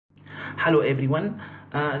Hello everyone,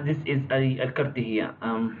 this is H.ALKRTY here.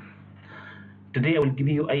 Today I will give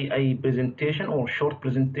you a presentation or short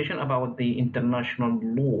presentation about the international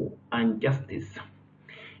law and justice.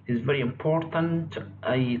 It is very important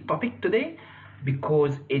topic today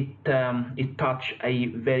because it touch a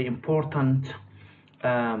very important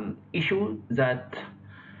issue that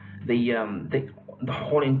the, um, the the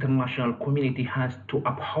whole international community has to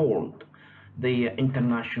uphold the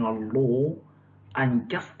international law and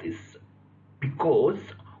justice, because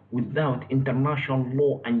without international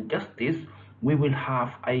law and justice we will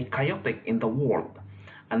have a chaotic in the world,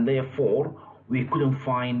 and therefore we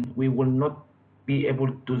will not be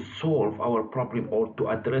able to solve our problem or to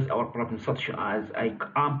address our problem, such as a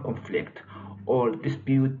armed conflict or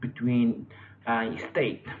dispute between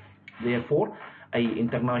state. Therefore a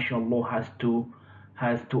international law has to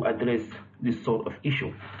address this sort of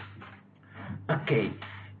issue. Okay,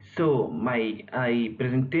 so my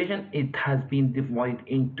presentation, it has been divided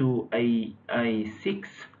into a six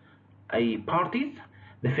parties.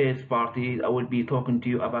 The first party, I will be talking to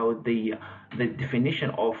you about the definition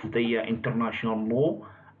of the international law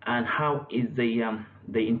and how is the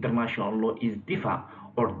international law is different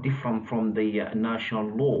from the national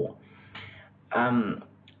law. Um,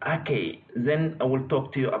 okay, then I will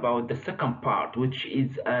talk to you about the second part, which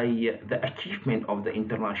is the achievement of the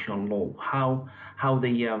international law. How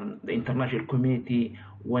the international community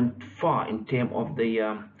went far in terms of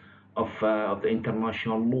the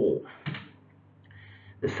international law.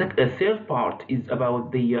 The third part is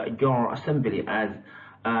about the General Assembly as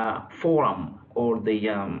forum, or the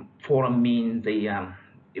forum means they have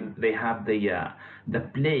the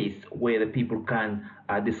place where the people can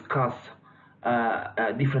discuss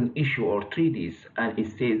different issue or treaties, and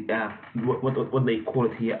it says what they call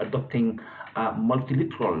it here, adopting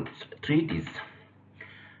multilateral treaties.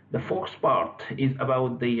 The fourth part is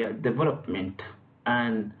about the development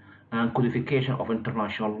and codification of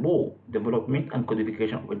international law. Development and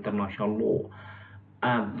codification of international law.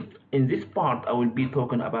 In this part, I will be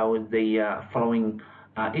talking about the following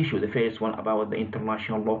issue. The first one about the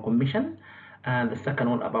International Law Commission, and the second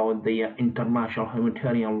one about the international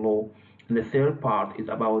humanitarian law. And the third part is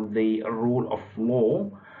about the rule of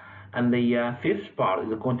law. And the fifth part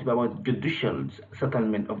is going to be about judicial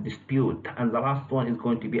settlement of dispute. And the last one is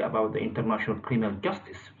going to be about the international criminal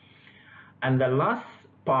justice. And the last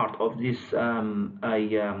part of this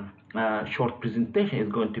short presentation is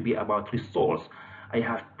going to be about resource. I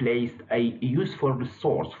have placed a useful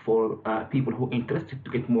resource for people who are interested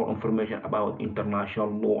to get more information about international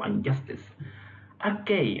law and justice.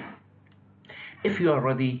 Okay, if you are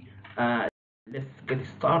ready, let's get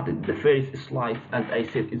started. The first slide, as I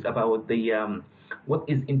said, is about the what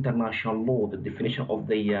is international law, the definition of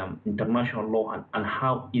the international law, and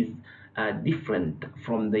how is different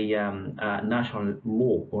from the national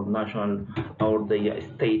law or the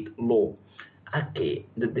state law. Okay,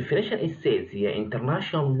 the definition, it says here,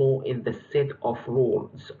 international law is the set of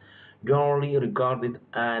rules generally regarded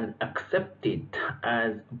and accepted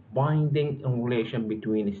as binding in relation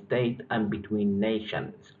between state and between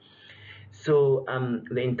nations. So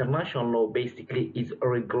the international law basically is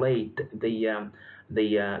regulate the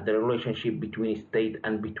relationship between state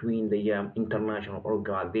and between the international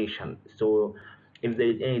organization. So if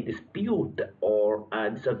there is any dispute or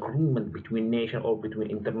disagreement between nation or between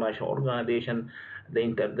international organization,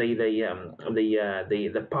 the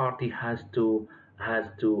party has to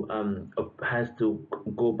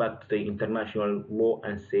go back to the international law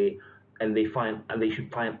and say, and they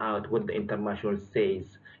should find out what the international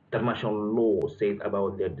law says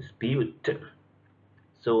about their dispute.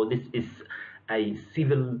 So this is a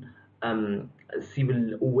civil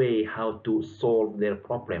way how to solve their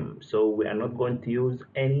problem. So we are not going to use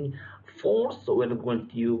any force. So we're not going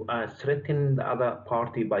to threaten the other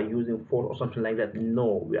party by using force or something like that.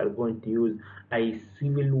 No, we are going to use a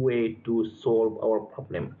civil way to solve our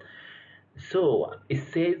problem. So it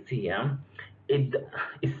says here, it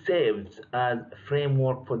serves as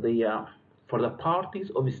framework for the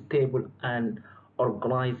parties of stable and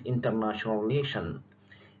organized international relation.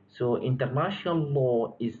 So international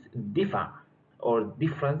law is different from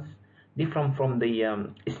the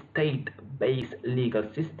state-based legal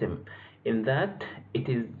system, in that it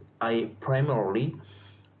is primarily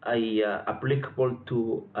applicable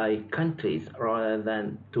to countries rather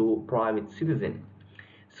than to private citizens.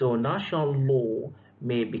 So national law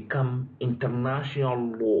may become international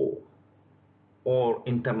law, or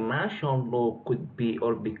international law could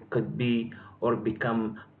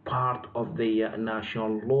become part of the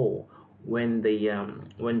national law when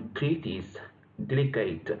treaties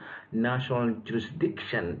delegate national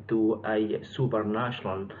jurisdiction to a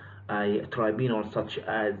supranational a tribunal such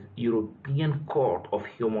as European Court of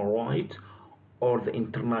Human Rights or the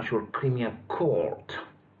International Criminal Court.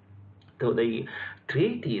 So the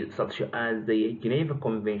treaties such as the Geneva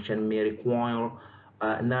Convention may require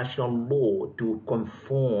national law to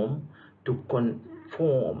conform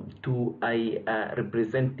to a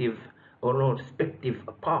representative or respective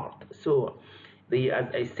part. So as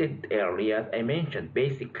I said earlier, as I mentioned,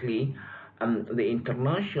 basically the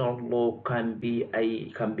international law can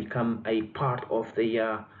become a part of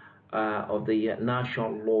the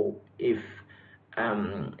national law if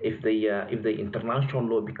the international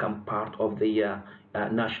law become part of the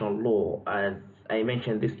national law. As I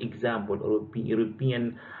mentioned, this example,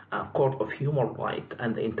 European Court of Human Rights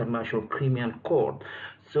and the International Criminal Court.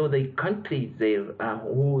 So the countries there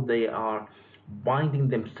who they are binding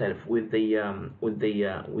themselves with with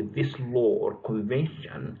this law or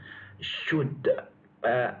convention should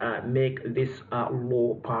make this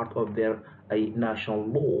law part of their national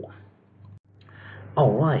law.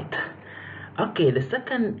 All right. Okay, the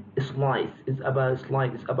second slide is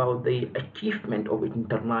about the achievement of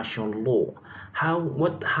international law. How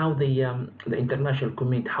the international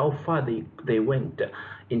community, how far they went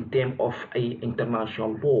in terms of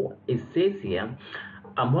international law. It says here,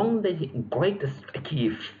 among the greatest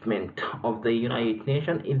achievement of the United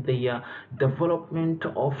Nations is the development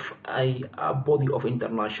of a body of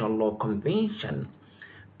international law convention,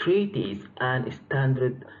 treaties, and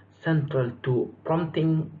standards central to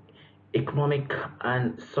promoting economic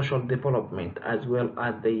and social development, as well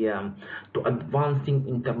as to advancing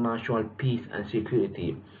international peace and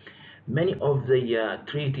security. Many of the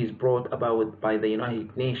treaties brought about by the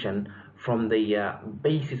United Nations from the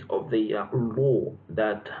basis of the law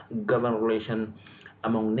that govern relations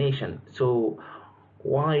among nations. So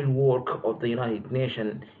while work of the United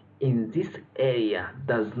Nations in this area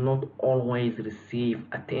does not always receive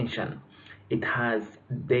attention, it has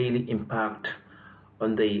daily impact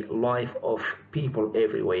on the life of people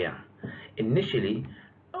everywhere. Initially,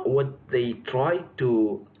 what they try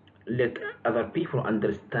to let other people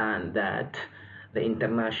understand that the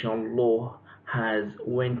international law has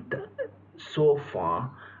went so far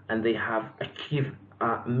and they have achieved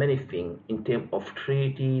many things in terms of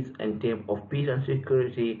treaties, in terms of peace and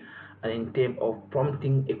security, and in terms of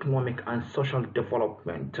promoting economic and social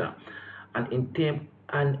development, and in terms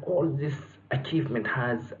and all this achievement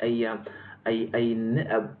has a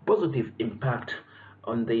positive impact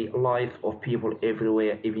on the life of people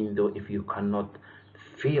everywhere, even though if you cannot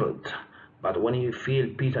feel it. But when you feel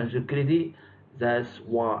peace and security, that's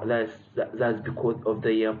because of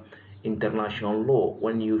the international law.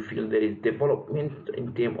 When you feel there is development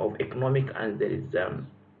in terms of economic and there is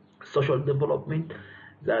social development,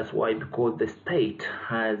 that's why, because the state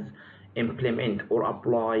has implement or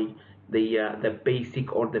apply the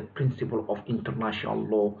basic or the principle of international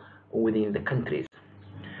law within the countries.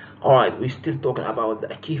 All right, we're still talking about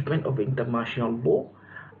the achievement of international law,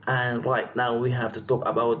 and right now we have to talk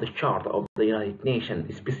about the Charter of the United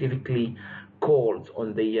Nations, specifically calls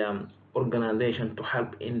on the organization to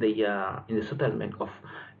help in the settlement of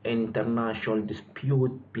international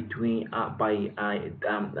dispute between by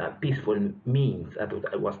peaceful means. That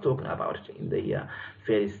what I was talking about in the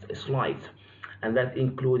first slides, and that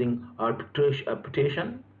including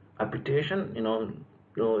arbitration.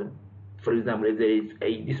 For example, if there is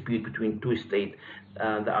a dispute between two states,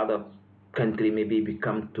 the other country maybe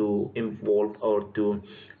become to involve or to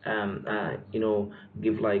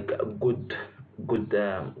give like a good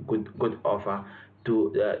offer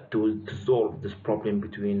to solve this problem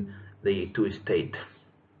between the two states,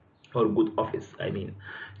 or good office I mean.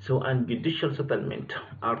 So, and judicial settlement,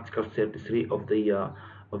 Article 33 of the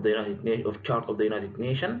United Nations, of Charter of the United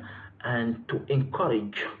Nations, and to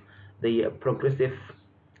encourage the progressive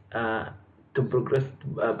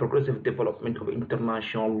development of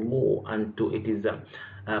international law, and to it is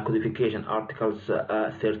codification, Articles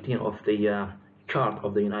 13 of the Chart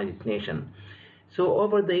of the United Nations. So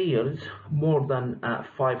over the years, more than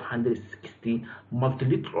 560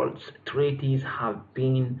 multilateral treaties have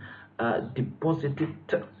been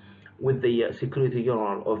deposited with the Security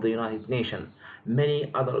Journal of the United Nations.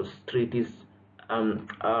 Many other treaties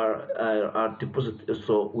are deposited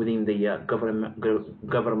also within the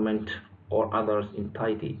government or others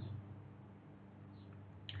entity.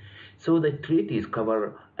 So the treaties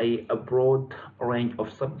cover a broad range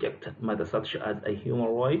of subject matter such as human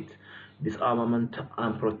rights, disarmament,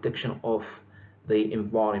 and protection of the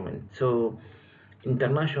environment. So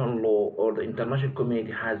international law or the international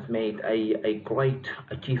community has made a great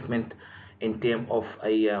achievement in terms of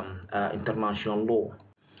international law.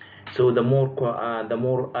 So the more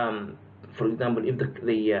for example, if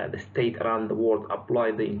the state around the world apply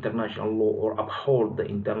the international law or uphold the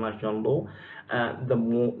international law, the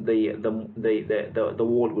more the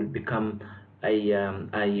world will become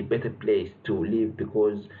a better place to live,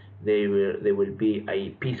 because they will be a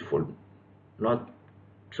peaceful, not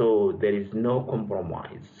so there is no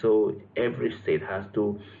compromise. So every state has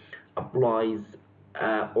to apply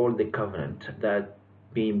all the covenant that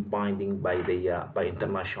being binding by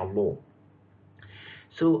international law.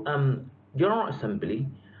 So General Assembly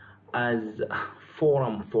as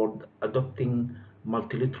forum for adopting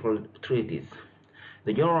multilateral treaties.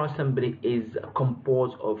 The General Assembly is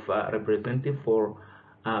composed of representatives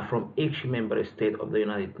from each member state of the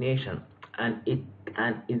United Nations, and it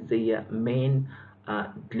is the main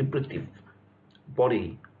deliberative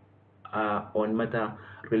body on matter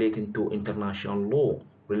relating to international law.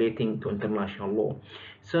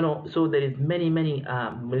 So there is many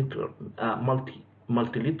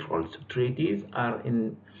multilateral treaties are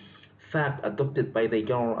in fact adopted by the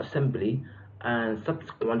General Assembly and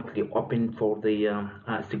subsequently open for the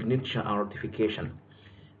signature and ratification.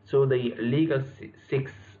 So the Legal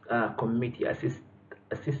Six Committee assist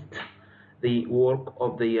the work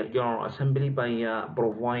of the General Assembly by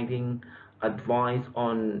providing advice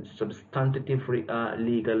on substantive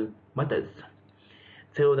legal matters.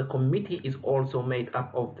 So the committee is also made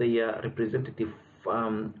up of the representatives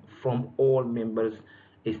from all members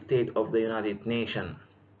states of the United Nations.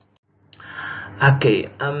 Okay.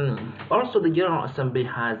 Also, the General Assembly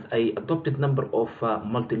has a adopted number of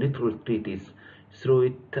multilateral treaties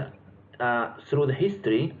through the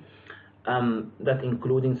history. That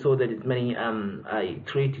including, so there is many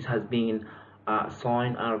treaties has been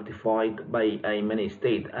signed and ratified by many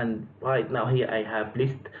states, and right now here I have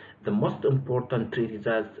listed the most important treaties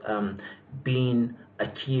as been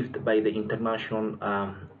achieved by the international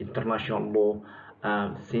law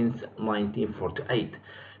since 1948.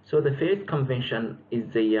 So the first convention is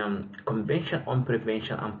the Convention on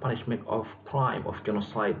Prevention and Punishment of Crime of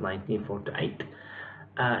Genocide, 1948.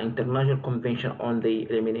 International Convention on the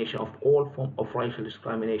Elimination of All Forms of Racial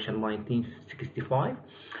Discrimination, 1965.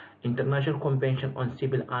 International Convention on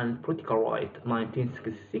Civil and Political Rights,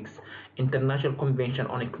 1966. International Convention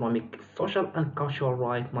on Economic, Social and Cultural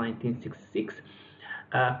Rights, 1966.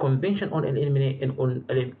 Convention on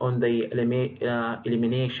the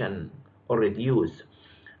elimination or reduce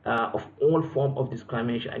of all forms of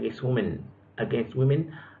discrimination against women,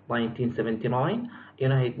 1979.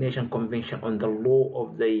 United Nations Convention on the Law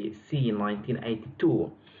of the Sea,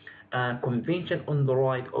 1982. Convention on the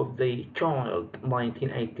Right of the Child,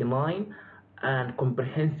 1989, and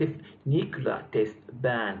Comprehensive Nuclear Test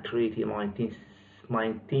Ban Treaty,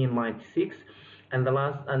 1996, and the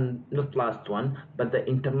last, and not last one, but the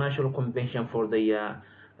International Convention for the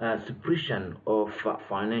Suppression of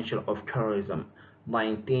Financial of Terrorism,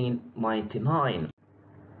 1999.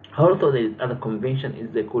 Also, the other convention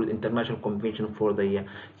is the called International Convention for the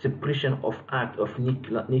Suppression of Act of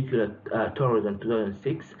Nuclear Terrorism,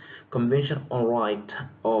 2006. Convention on Right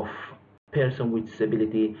of Person with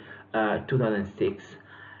Disability, 2006.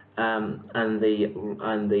 And the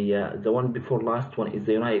one before last one is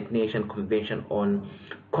the United Nations Convention on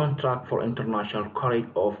Contract for International Carriage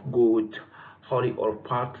of Goods, wholly or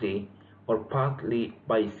partly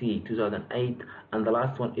by sea, 2008. And the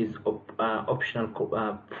last one is optional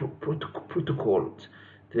protocols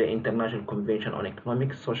to the International Convention on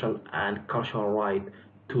Economic, Social and Cultural Rights,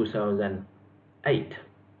 2008.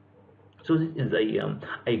 So this is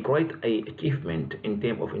a great achievement in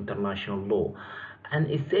terms of international law, and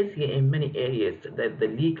it says here in many areas that the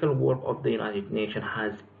legal work of the United Nations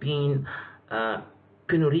has been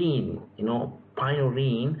pioneering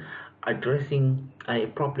addressing a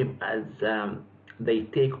problem as they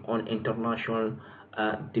take on international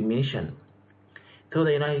dimension. So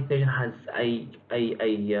the United Nations has a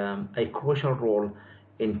crucial role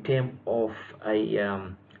in terms of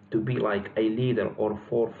to be like a leader or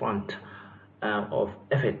forefront of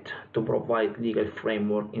effort to provide legal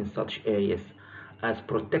framework in such areas as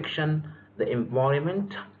protection the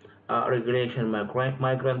environment, regulation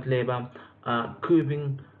migrant labor,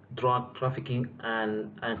 curbing drug trafficking,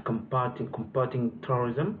 and combating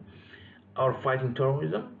terrorism or fighting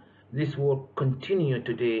terrorism. This will continue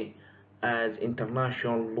today as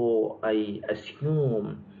international law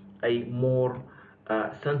assume a more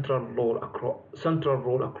central role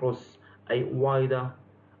across a wider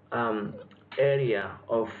area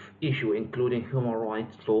of issue, including human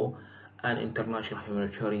rights law and international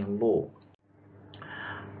humanitarian law.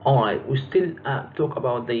 Alright, we still talk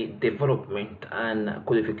about the development and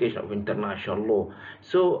codification of international law.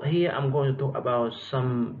 So here I'm going to talk about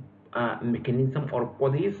some mechanism or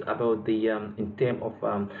bodies about the in terms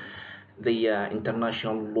of the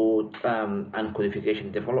international law and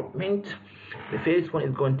codification development. The first one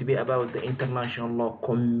is going to be about the International Law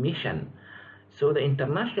Commission. So the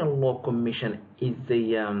International Law Commission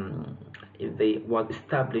was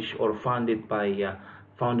established or founded by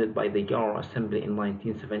the General Assembly in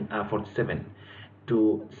 1947.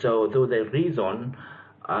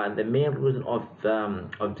 The main reason of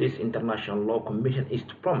this International Law Commission is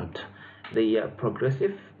to prompt the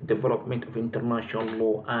progressive development of international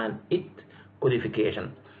law and its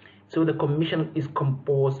codification. So the commission is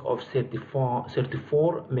composed of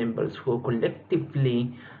 34 members who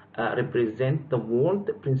collectively represent the world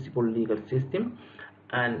principal legal system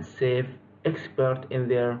and serve experts in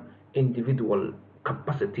their individual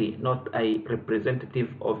capacity, not a representative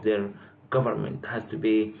of their government. Has to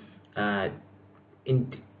be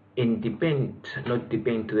independent, not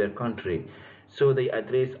depend to their country. So they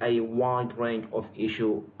address a wide range of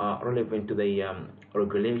issues relevant to the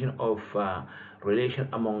regulation of relation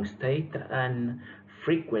among states and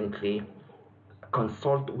frequently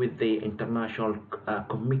consult with the International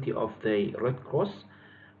Committee of the Red Cross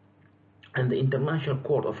and the International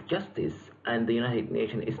Court of Justice and the United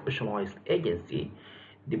Nations Specialized Agency,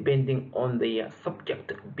 depending on the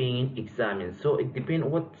subject being examined. So it depends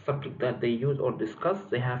what subject that they use or discuss.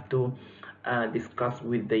 They have to discuss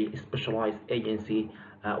with the specialized agency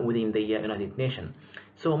within the United Nations.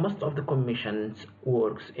 So most of the commission's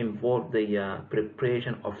works involve the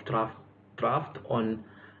preparation of draft on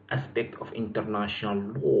aspect of international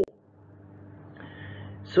law.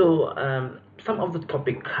 So some of the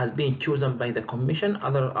topic has been chosen by the commission,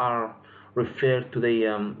 others are referred to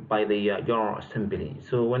the by the General Assembly.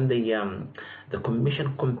 So when the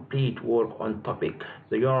commission complete work on topic,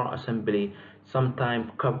 the General Assembly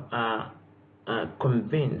sometimes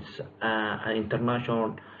convenes an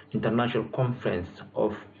international conference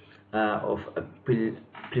of treaties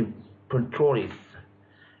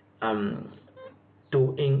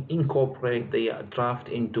to incorporate the draft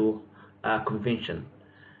into a convention.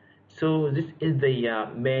 So this is the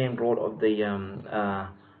main role of the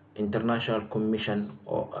International Commission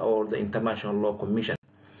or the International Law Commission.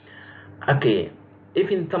 Okay,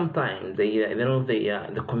 even sometimes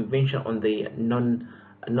the Convention on the non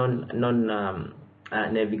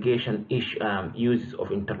navigation uses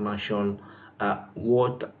of international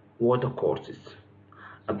water courses,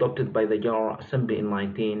 adopted by the General Assembly in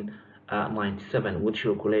 1997, which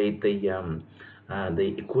regulate the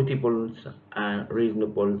equitable and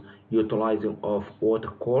reasonable utilizing of water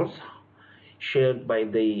courses shared by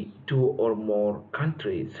the two or more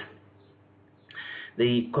countries.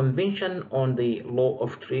 The Convention on the Law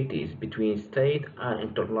of Treaties between state and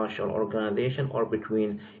international organization or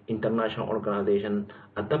between international organization,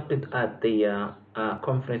 adopted at the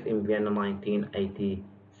conference in Vienna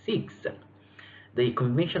 1986. The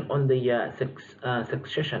Convention on the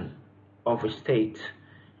succession of states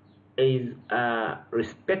is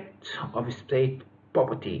respect of state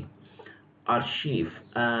property, archive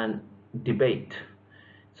and debate.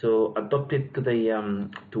 So adopted to the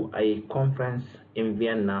to a conference in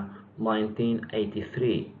Vienna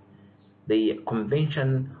 1983. The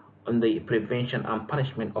Convention on the Prevention and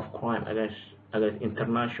Punishment of Crime against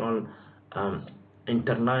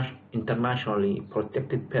internationally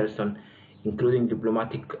protected persons, including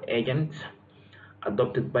diplomatic agents,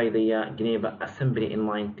 adopted by the Geneva Assembly in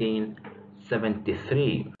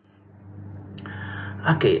 1973.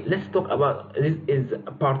 Okay, let's talk about this. Is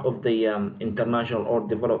a part of the international or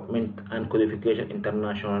development and codification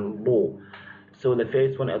international law. So the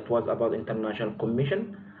first one, it was about International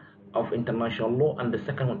Commission of International Law, and the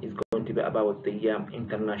second one is going to be about the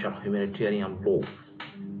international humanitarian law.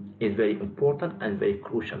 It's very important and very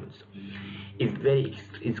crucial. It's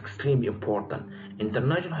extremely important.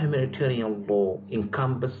 International humanitarian law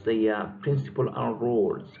encompasses the principles and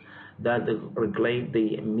rules that regulate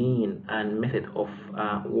the mean and method of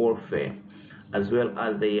warfare, as well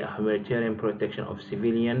as the humanitarian protection of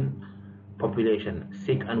civilian population,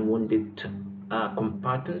 sick and wounded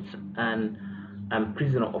combatants, and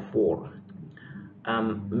prisoners of war.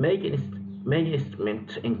 Major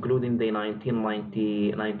instruments, including the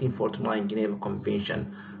 1949 Geneva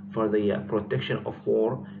Convention for the protection of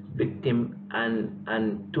war victims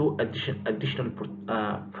and two additional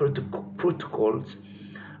protocols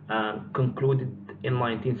concluded in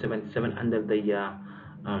 1977 under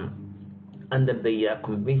the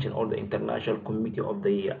Convention or the International Committee of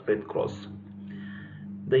the Red Cross.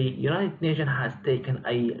 The United Nations has taken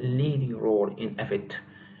a leading role in effort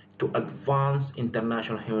to advance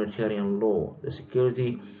international humanitarian law. The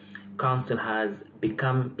Security Council has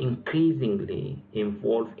become increasingly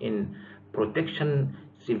involved in protection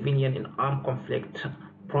civilian in armed conflict,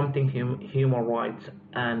 promoting human rights,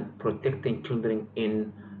 and protecting children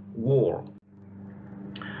in war.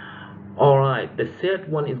 All right, the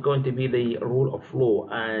third one is going to be the rule of law.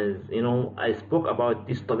 As you know, I spoke about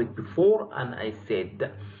this topic before, and I said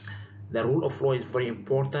that the rule of law is very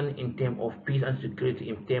important in terms of peace and security,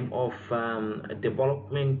 in terms of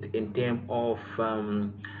development, in terms of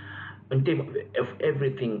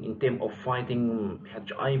everything, in terms of fighting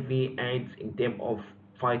HIV/AIDS, in terms of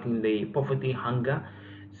fighting the poverty, hunger.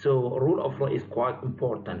 So rule of law is quite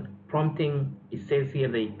important. Prompting, it says here,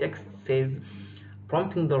 the text says,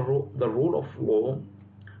 prompting the rule of law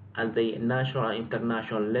at the national and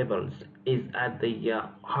international levels is at the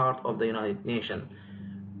heart of the United Nations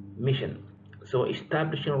mission. So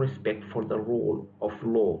establishing respect for the rule of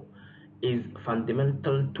law is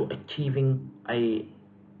fundamental to achieving a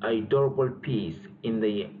durable peace in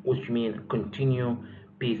the, which means continue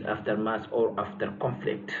peace after mass or after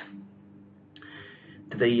conflict.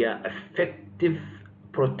 The effective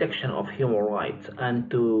protection of human rights and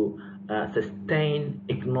to sustain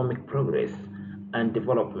economic progress and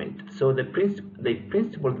development. So the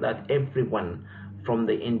principle that everyone from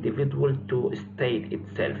the individual to state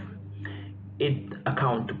itself is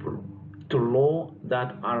accountable to law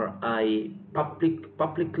that are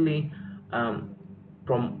publicly um,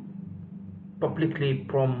 prom,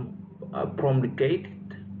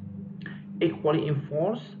 promulgated, equally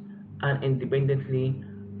enforced, and independently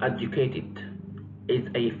educated is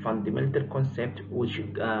a fundamental concept which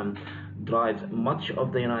drives much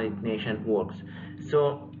of the United Nations works.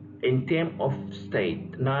 So in terms of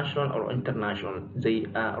state, national or international, the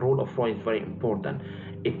rule of law is very important.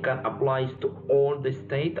 It can apply to all the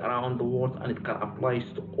states around the world, and it can apply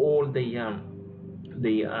to all the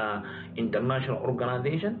international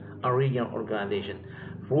organization and regional organization.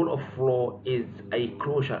 Rule of law is a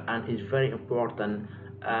crucial and is very important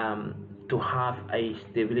to have a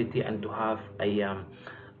stability and to have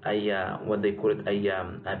what they call it,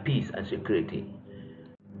 a peace and security.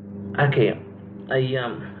 Okay,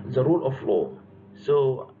 the rule of law.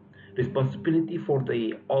 So responsibility for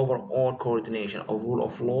the overall coordination of rule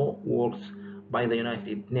of law works by the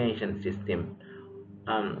United Nations system.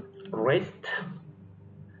 Um, rest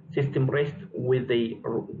system rests with the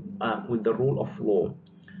rule of law,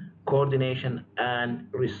 coordination, and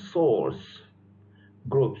resource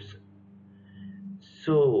groups.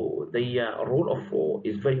 So the rule of law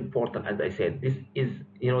is very important. As I said, this is,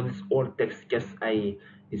 this all text just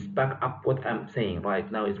is back up what I'm saying right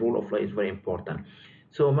now. Is rule of law is very important.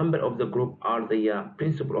 So member of the group are the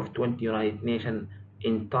principle of 20 United Nations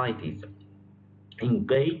entities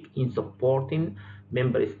engaged in supporting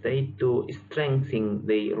member states to strengthen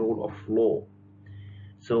the rule of law.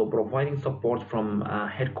 So providing support from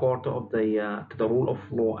headquarters of the to the rule of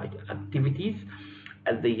law activities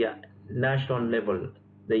at the national level.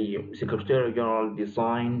 The Secretary General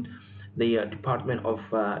designed the Department of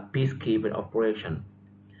Peacekeeping Operation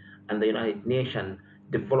and the United Nations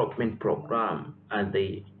Development Program and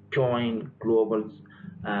the joint global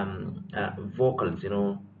vocals.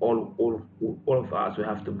 All of us, we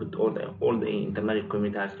have to put all the international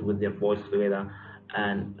community has to put their voice together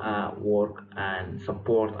and work and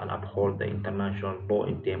support and uphold the international law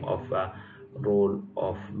in terms of rule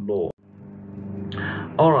of law.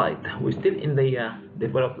 All right, we're still in the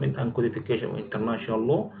development and codification of international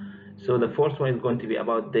law. So the first one is going to be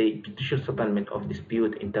about the judicial settlement of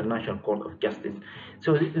dispute, international court of justice.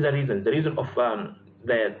 So this is the reason of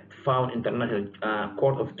the found international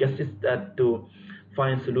court of justice that to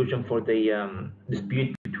find solution for the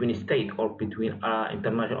dispute between state or between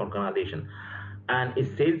international organization. And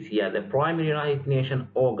it says here the primary United Nations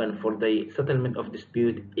organ for the settlement of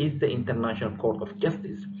dispute is the International Court of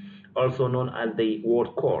Justice, also known as the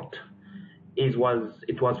World Court. It was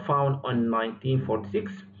found in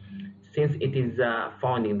 1946. Since it is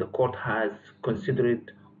founding, the court has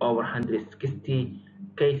considered over 160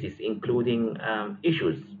 cases, including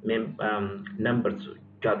issues, numbers,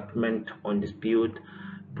 judgment on dispute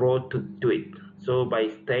brought to it. So by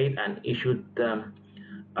state and issued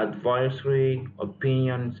advisory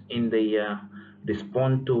opinions in the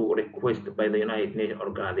response to requests by the United Nations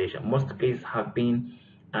organization. Most cases have been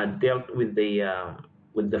dealt with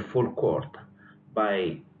the full court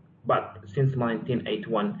but since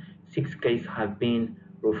 1981, 6 cases have been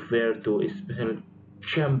referred to a special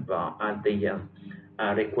chamber at the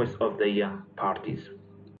request of the parties.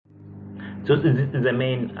 So this is the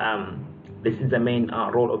main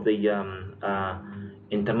role of the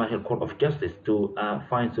International Court of Justice to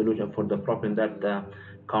find solution for the problem that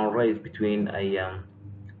can raise between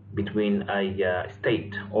between a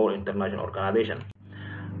state or international organization.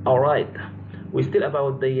 All right, we're still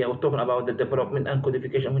about we're talking about the development and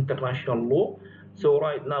codification of international law. So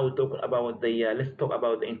right now we're talking about let's talk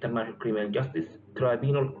about the International Criminal Justice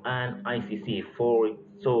Tribunal and ICC.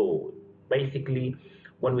 So basically,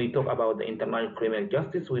 when we talk about the international criminal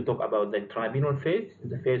justice, we talk about the tribunal phase,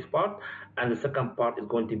 the first part, and the second part is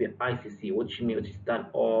going to be ICC, which means stand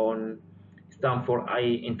for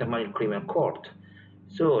International Criminal Court.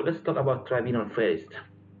 So let's talk about tribunal first.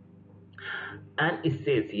 And it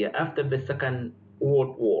says here, after the Second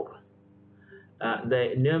World War,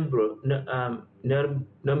 the Nuremberg,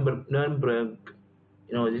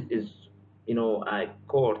 this is, a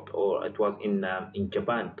court, or it was in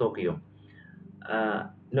Japan, Tokyo,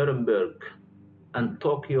 Nuremberg and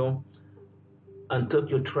Tokyo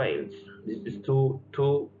trials. This is two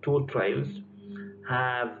trials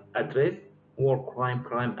have addressed war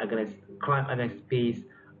crime against peace,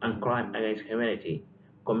 and crime against humanity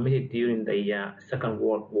committed during the Second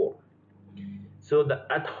World War. So the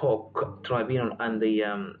ad hoc tribunal and the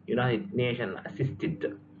United Nations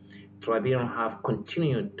assisted tribunal have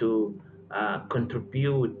continued to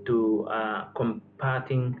contribute to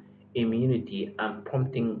combating immunity and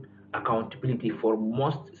prompting accountability for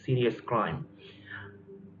most serious crime.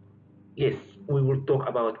 Yes, we will talk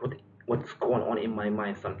about what's going on in my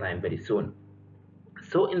mind sometime very soon.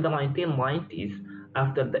 So in the 1990s,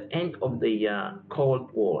 after the end of the Cold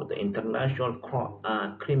War, the International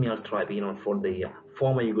Criminal Tribunal for the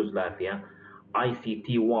former Yugoslavia,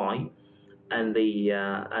 ICTY, and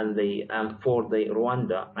for the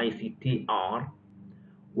Rwanda, ICTR,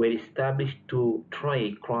 were established to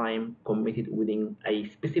try crime committed within a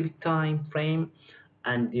specific time frame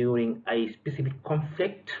and during a specific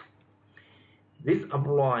conflict. This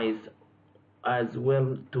applies as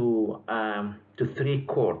well to three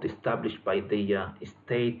courts established by the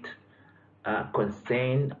state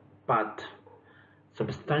concerned, but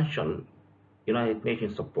substantial United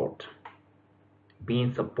Nations support,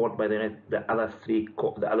 being supported by the other three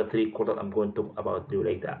courts that I'm going to talk about you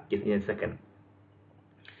later, just in a second.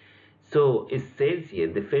 So it says here,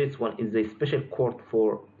 the first one is the Special Court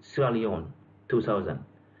for Sierra Leone, 2000,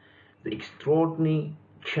 the Extraordinary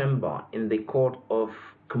Chamber in the Court of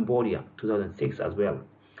Cambodia, 2006 as well,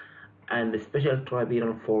 and the Special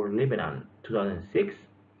Tribunal for Lebanon, 2006.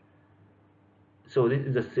 So this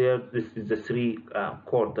is the three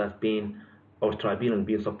court that's been, or tribunal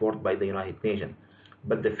being supported by the United Nations.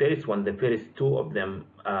 But the first two of them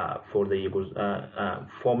for the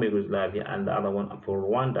former Yugoslavia, and the other one for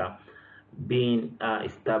Rwanda, being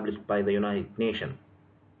established by the United Nations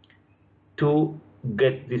to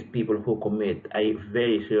get these people who commit a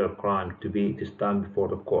very serious crime to stand before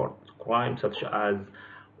the court. Crimes such as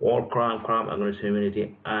war crime against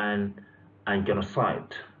humanity, and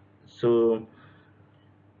genocide. So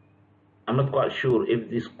I'm not quite sure if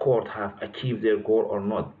this court have achieved their goal or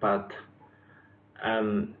not, but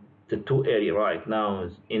the two areas right now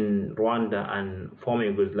in Rwanda and former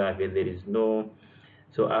Yugoslavia, there is no.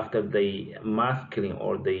 So after the mass killing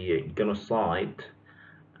or the genocide,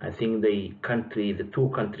 I think the two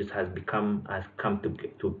countries has come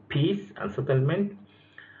to peace and settlement,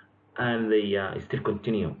 and they still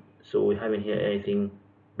continue. So we haven't heard anything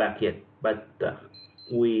back yet. But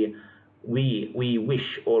we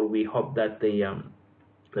wish, or we hope that the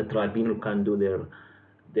tribunal can do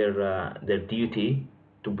their duty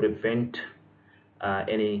to prevent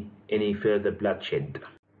any further bloodshed.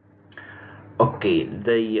 Okay,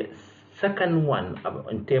 the second one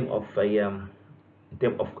in terms of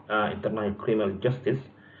international criminal justice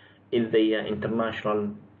is the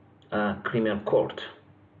International Criminal Court,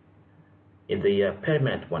 is the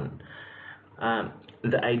permanent one.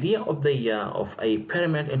 The idea of a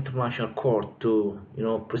permanent international court to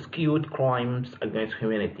prosecute crimes against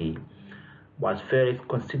humanity was first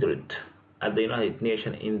considered at the United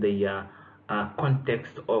Nations in the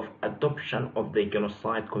context of adoption of the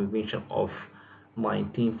Genocide Convention of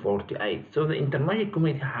 1948. So the international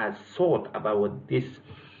community has thought about this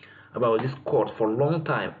court for a long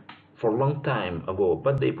time ago,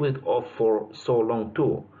 but they put it off for so long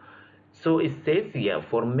too. So it says here,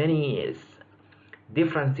 for many years,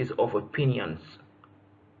 differences of opinions,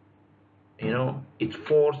 it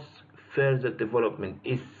forced further development.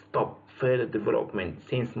 It stopped further development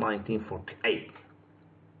since 1948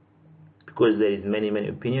 because there is many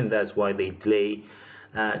opinions. That's why they delay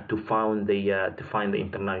to find the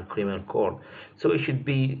International Criminal Court. So it should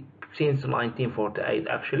be since 1948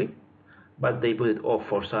 actually, but they put it off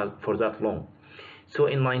for that long. So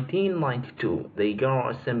in 1992, the General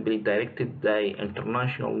Assembly directed the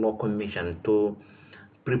International Law Commission to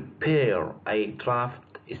prepare a draft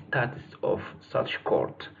status of such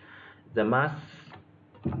court. The mass,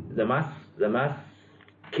 the mass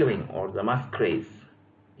killing or the mass graves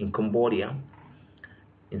in Cambodia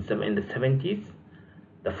in the 70s,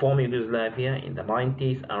 the former Yugoslavia in the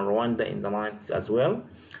 90s, and Rwanda in the 90s as well,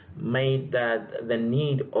 made that the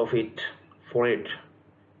need of it for it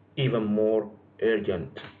even more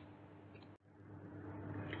urgent.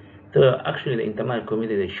 So actually, the international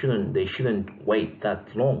community they shouldn't wait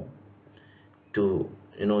that long to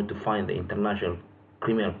to find the International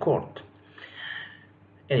Criminal Court.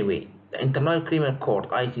 Anyway, the International Criminal Court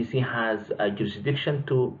 (ICC) has a jurisdiction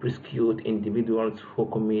to prosecute individuals who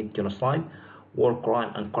commit genocide, war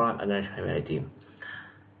crime, and crime against humanity.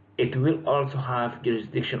 It will also have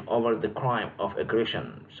jurisdiction over the crime of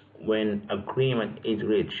aggression when agreement is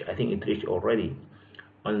reached. I think it reached already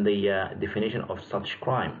on the definition of such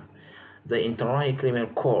crime. The International Criminal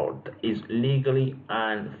Court is legally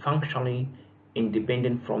and functionally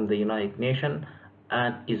independent from the United Nations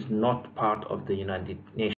and is not part of the United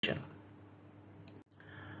Nations.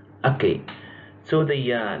 Okay, so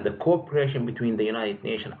the cooperation between the United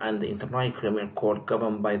Nations and the International Criminal Court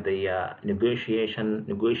governed by the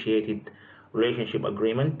negotiated relationship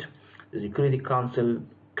agreement. The Security Council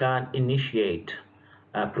can initiate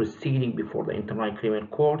a proceeding before the International Criminal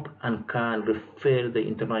Court and can refer the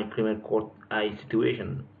International Criminal Court a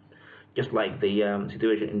situation, just like the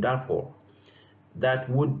situation in Darfur, that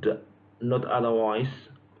would not otherwise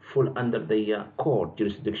fall under the court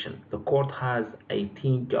jurisdiction. The court has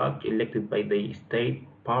 18 judges elected by the state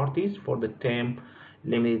parties for the term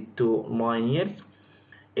limited to 9 years,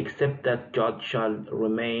 except that judge shall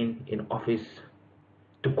remain in office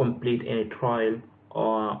to complete any trial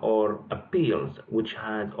or appeals which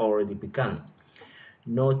has already begun.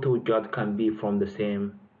 No two judges can be from the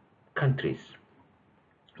same countries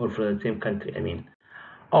or from the same country, I mean.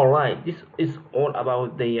 All right, this is all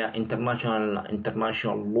about the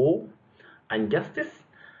international law and justice.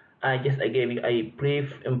 I gave you a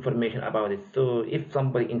brief information about it. So if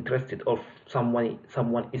somebody interested or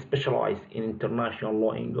someone is specialized in international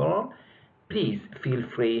law in general, please feel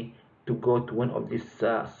free to go to one of these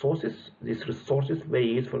sources, these resources, very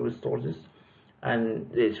useful resources, and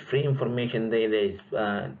there's free information there. There's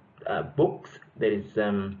books. There is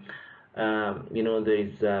there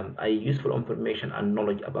is a useful information and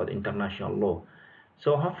knowledge about international law.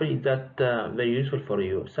 So hopefully that very useful for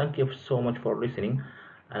you. Thank you so much for listening,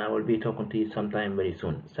 and I will be talking to you sometime very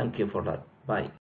soon. Thank you for that. Bye.